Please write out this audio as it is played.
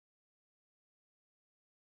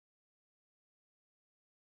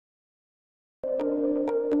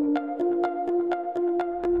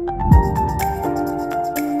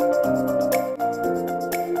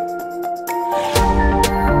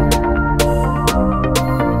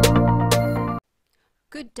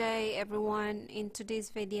Good day everyone. In today's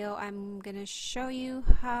video I'm gonna show you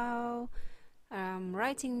how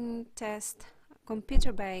writing test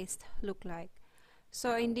computer-based look like.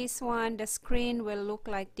 So in this one the screen will look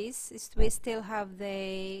like this. We still have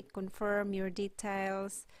the confirm your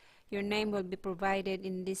details. Your name will be provided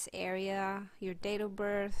in this area, your date of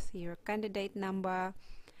birth, your candidate number,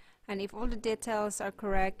 and if all the details are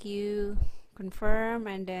correct you confirm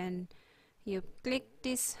and then you click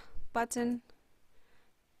this button.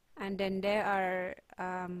 And then there are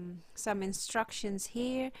some instructions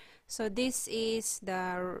here. So this is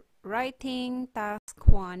the writing task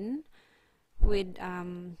 1 with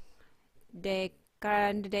the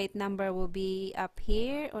candidate number will be up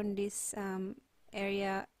here on this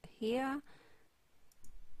area here,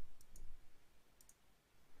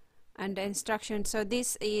 and the instruction. So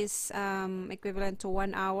this is equivalent to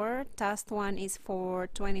 1 hour. Task 1 is for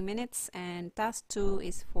 20 minutes and task 2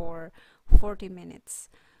 is for 40 minutes.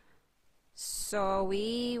 So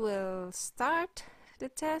we will start the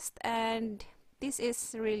test, and this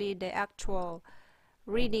is really the actual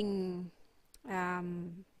reading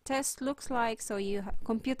test looks like. So you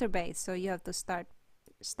computer based, so you have to start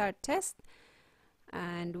test,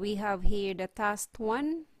 and we have here the task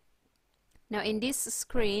 1. Now in this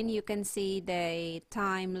screen you can see the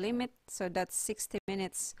time limit, so that's 60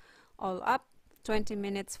 minutes all up, 20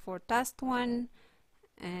 minutes for task 1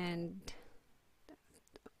 and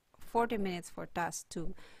 40 minutes for task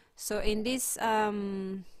 2. So in this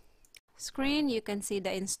screen you can see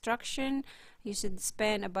the instruction. You should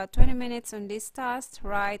spend about 20 minutes on this task,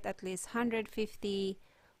 write at least 150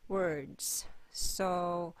 words.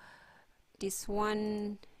 So this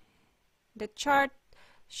one, the chart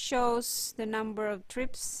shows the number of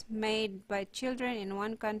trips made by children in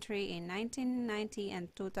one country in 1990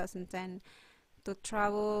 and 2010 to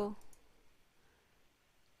travel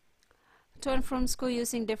to and from school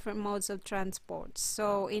using different modes of transport.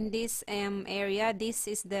 So in this area, this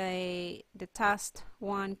is the task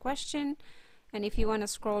 1 question, and if you want to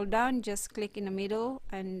scroll down, just click in the middle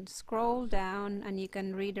and scroll down and you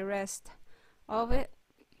can read the rest of it.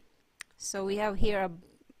 So we have here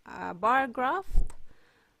a bar graph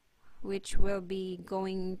which will be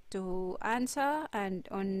going to answer, and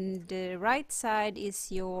on the right side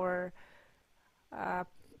is your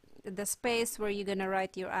the space where you're gonna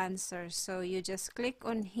write your answer. So you just click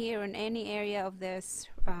on here on any area of this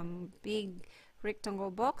big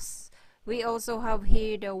rectangle box. We also have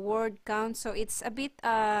here the word count, so it's a bit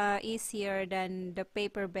easier than the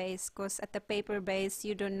paper base, because at the paper base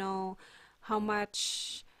you don't know how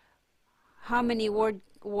many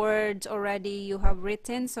words already you have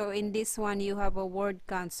written. So in this one you have a word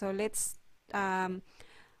count. So let's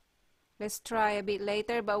try a bit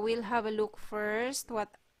later, but we'll have a look first what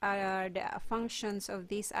are the functions of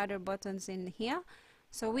these other buttons in here.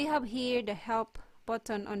 So we have here the help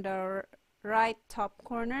button on the right top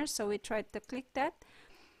corner, so we try to click that.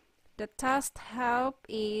 The task help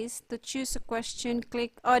is to choose a question.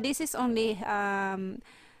 Click, oh, this is only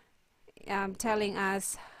telling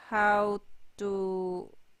us how to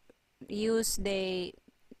use the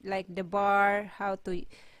bar, how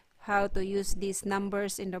to use these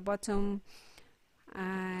numbers in the bottom,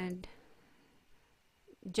 and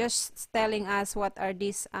just telling us what are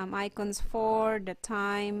these icons for, the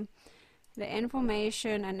time, the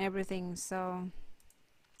information, and everything. So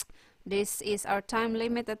this is our time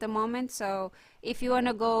limit at the moment. So if you want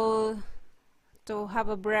to go to have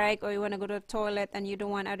a break, or you want to go to the toilet and you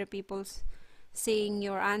don't want other people seeing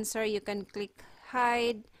your answer, you can click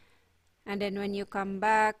hide, and then when you come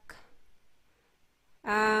back,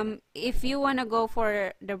 if you want to go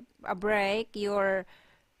for a break, your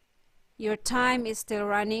time is still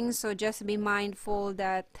running, so just be mindful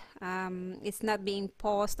that it's not being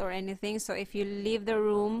paused or anything. So if you leave the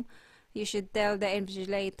room, you should tell the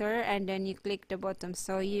invigilator and then you click the button.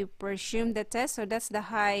 So you resume the test. So that's the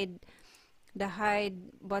hide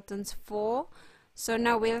buttons for. So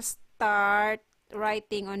now we'll start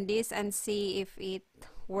writing on this and see if it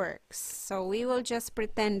works. So we will just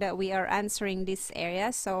pretend that we are answering this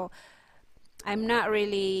area. So I'm not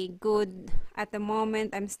really good at the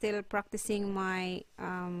moment. I'm still practicing my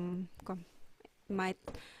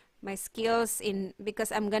my skills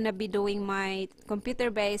because I'm gonna be doing my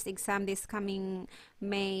computer-based exam this coming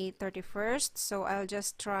May 31st. So I'll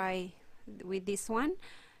just try with this one.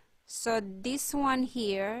 So this one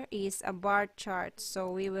here is a bar chart.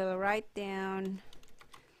 So we will write down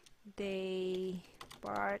the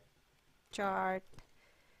bar chart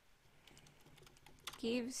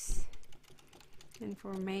gives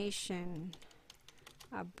information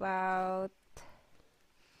about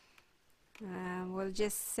we'll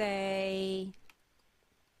just say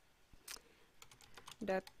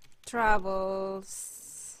that travels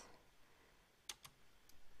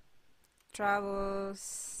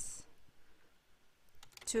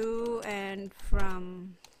to and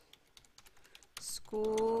from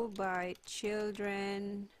school by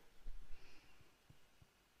children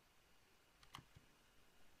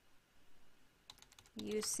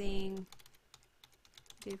using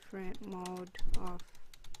different mode of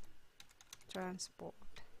transport.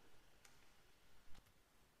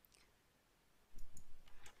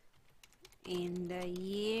 In the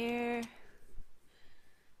year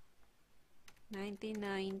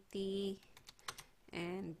 1990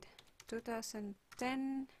 and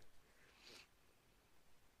 2010,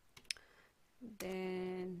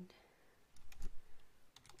 then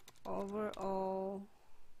overall,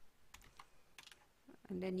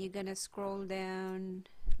 and then you're gonna scroll down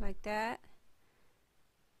like that.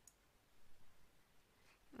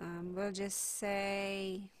 We'll just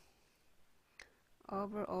say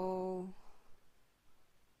overall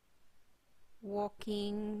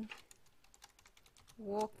walking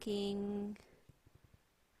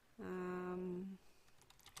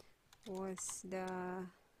was the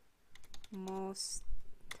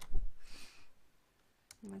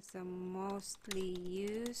mostly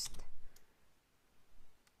used,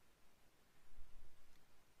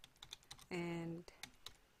 and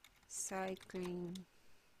cycling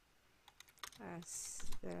as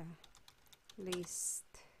the least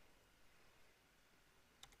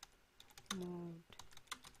mode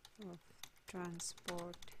of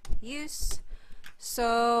transport use.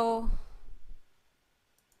 So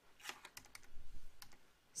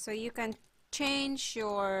you can change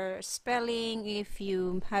your spelling if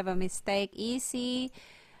you have a mistake easy.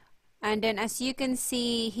 And then as you can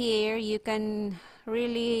see here, you can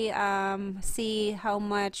really see how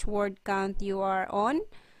much word count you are on.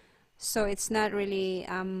 So it's not really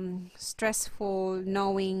stressful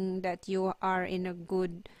knowing that you are in a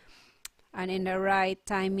good and in the right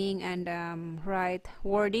timing and right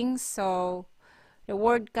wording. So the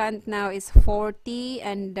word count now is 40,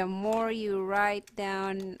 and the more you write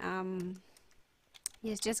down,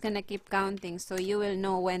 it's just gonna keep counting, so you will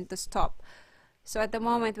know when to stop. So at the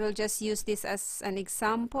moment we'll just use this as an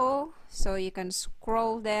example. So you can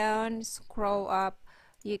scroll down, scroll up,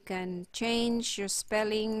 you can change your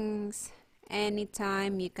spellings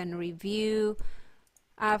anytime, you can review.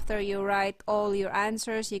 After you write all your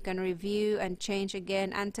answers, you can review and change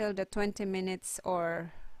again until the 20 minutes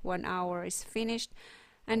or 1 hour is finished.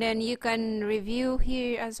 And then you can review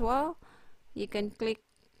here as well. You can click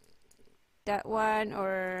that one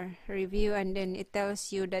or review, and then it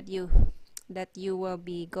tells you that you will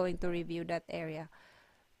be going to review that area.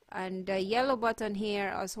 And the yellow button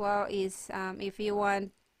here as well is if you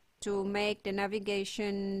want to make the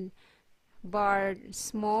navigation bar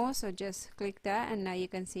small, so just click that, and now you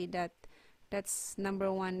can see that that's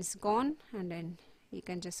number 1 is gone, and then you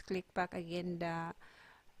can just click back again the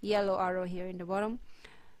yellow arrow here in the bottom.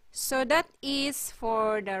 So that is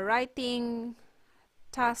for the writing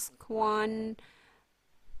task 1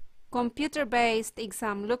 computer-based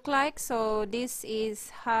exam look like. So this is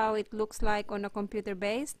how it looks like on a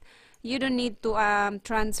computer-based. You don't need to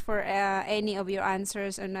transfer any of your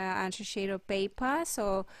answers on an answer sheet of paper.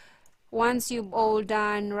 So once you've all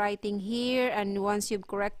done writing here, and once you've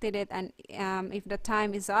corrected it, and if the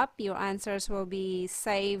time is up, your answers will be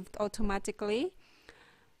saved automatically.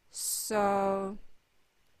 So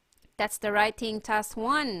that's the writing task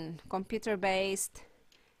 1 computer-based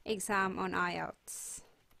exam on IELTS.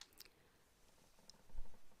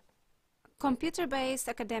 Computer-based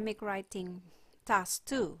academic writing task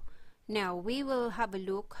 2. Now we will have a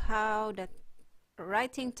look how the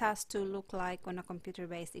writing task 2 look like on a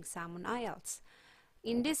computer-based exam on IELTS.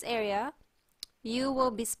 In this area, you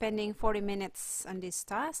will be spending 40 minutes on this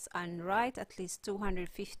task and write at least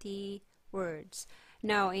 250 words.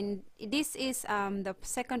 Now this is the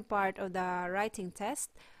second part of the writing test.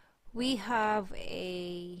 We have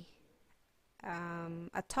a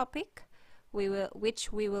topic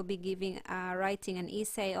which we will be giving writing an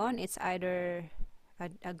essay on. It's either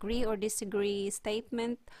an agree or disagree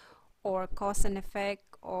statement, or cause and effect,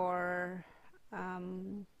 or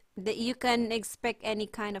you can expect any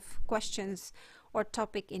kind of questions or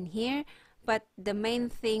topic in here. But the main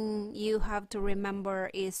thing you have to remember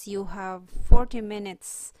is you have 40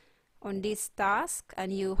 minutes on this task,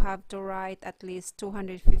 and you have to write at least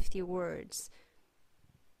 250 words.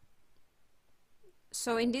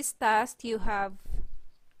 So in this task, you have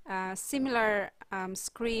a similar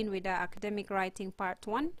screen with the academic writing part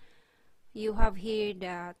 1. You have here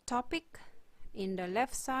the topic in the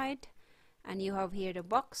left side, and you have here the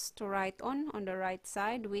box to write on the right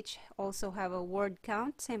side, which also have a word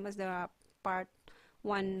count, same as the part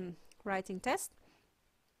 1 writing test.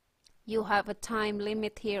 You have a time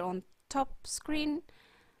limit here on top screen,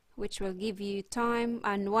 which will give you time,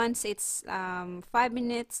 and once it's 5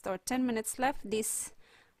 minutes or 10 minutes left, this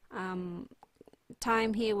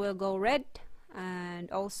time here will go red. And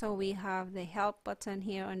also we have the help button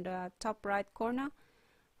here on the top right corner,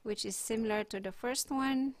 which is similar to the first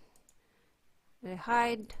one, the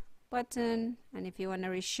hide button, and if you want to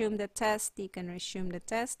resume the test, you can resume the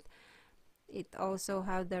test. It also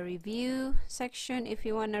have the review section. If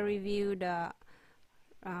you want to review the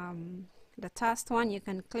task one, you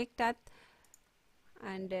can click that.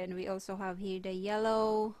 And then we also have here the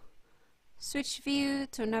yellow switch view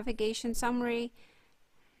to navigation summary.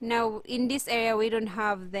 Now in this area we don't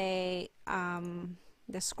have the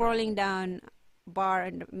scrolling down bar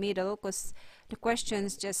in the middle, because the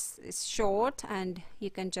questions just is short and you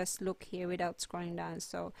can just look here without scrolling down,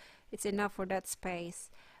 so it's enough for that space.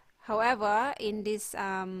 However, in this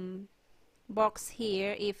box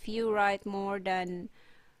here, if you write more than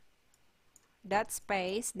that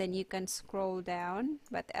space, then you can scroll down,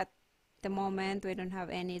 but at the moment we don't have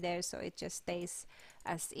any there, so it just stays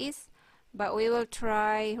as is. But we will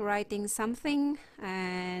try writing something,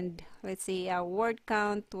 and let's see, our word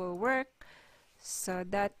count will work. So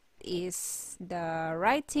that is the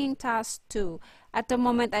writing task 2. At the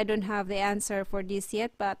moment I don't have the answer for this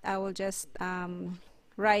yet, but I will just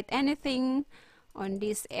write anything on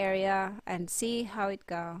this area and see how it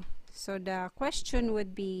goes. So the question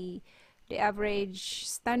would be, the average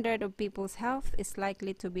standard of people's health is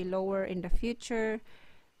likely to be lower in the future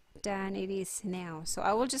than it is now. So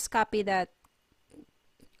I will just copy that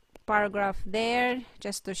paragraph there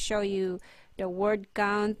just to show you the word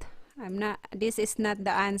count. This is not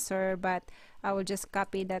the answer, but I will just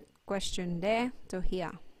copy that question there to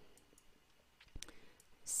here.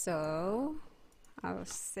 So I'll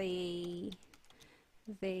say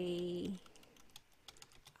the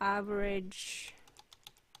average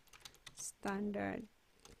standard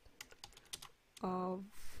of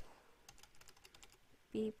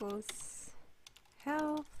people's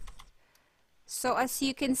health. So as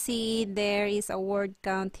you can see, there is a word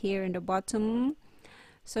count here in the bottom.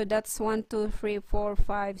 So that's 1, 2, 3, 4,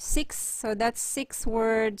 5, 6. So that's 6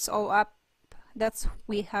 words all up. That's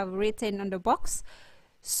we have written on the box.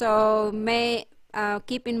 So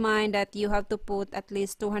keep in mind that you have to put at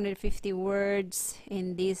least 250 words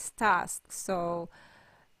in this task. So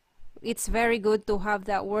it's very good to have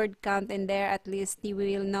that word count in there. At least you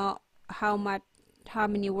will know how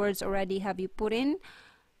many words already have you put in.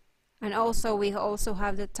 And also we also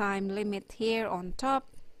have the time limit here on top,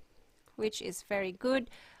 which is very good.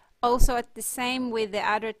 Also, at the same with the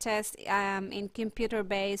other test in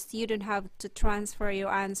computer-based, you don't have to transfer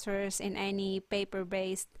your answers in any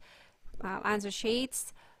paper-based answer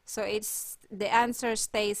sheets. So it's the answer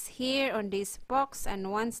stays here on this box,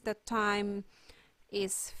 and once the time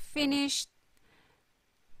is finished,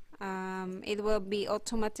 it will be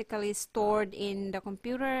automatically stored in the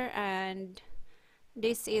computer, and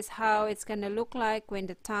this is how it's gonna look like when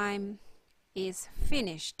the time is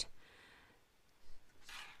finished.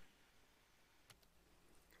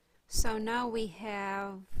 So now we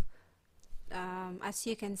have, as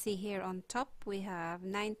you can see here on top, we have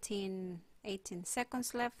 18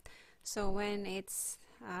 seconds left. So when it's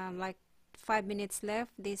like 5 minutes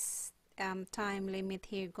left, this time limit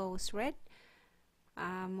here goes red.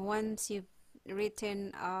 Once you've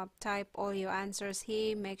written type all your answers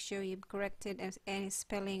here, make sure you've corrected any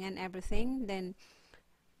spelling and everything, then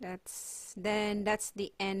that's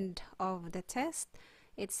the end of the test.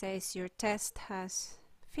 It says your test has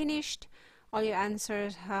finished, all your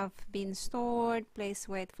answers have been stored, please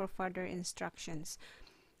wait for further instructions.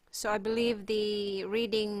 So I believe the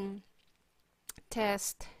reading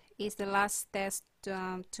test is the last test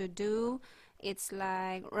to do. It's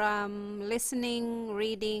like listening,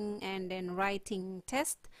 reading, and then writing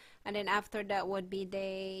test, and then after that would be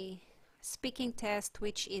the speaking test,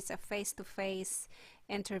 which is a face-to-face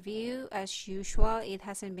interview as usual. It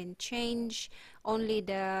hasn't been changed. Only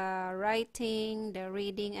the writing, the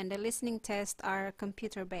reading, and the listening test are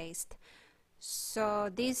computer-based.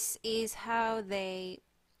 So this is how the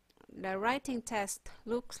writing test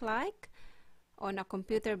looks like on a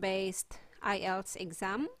computer-based IELTS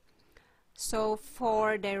exam. So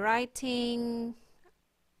for the writing,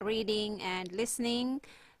 reading, and listening,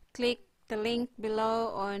 click the link below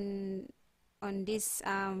on this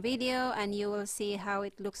video, and you will see how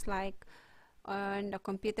it looks like on the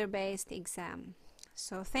computer-based exam.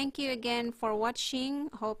 So thank you again for watching.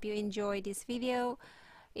 Hope you enjoyed this video.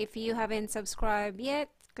 If you haven't subscribed yet,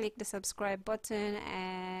 click the subscribe button,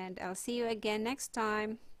 and I'll see you again next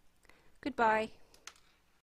time. Goodbye.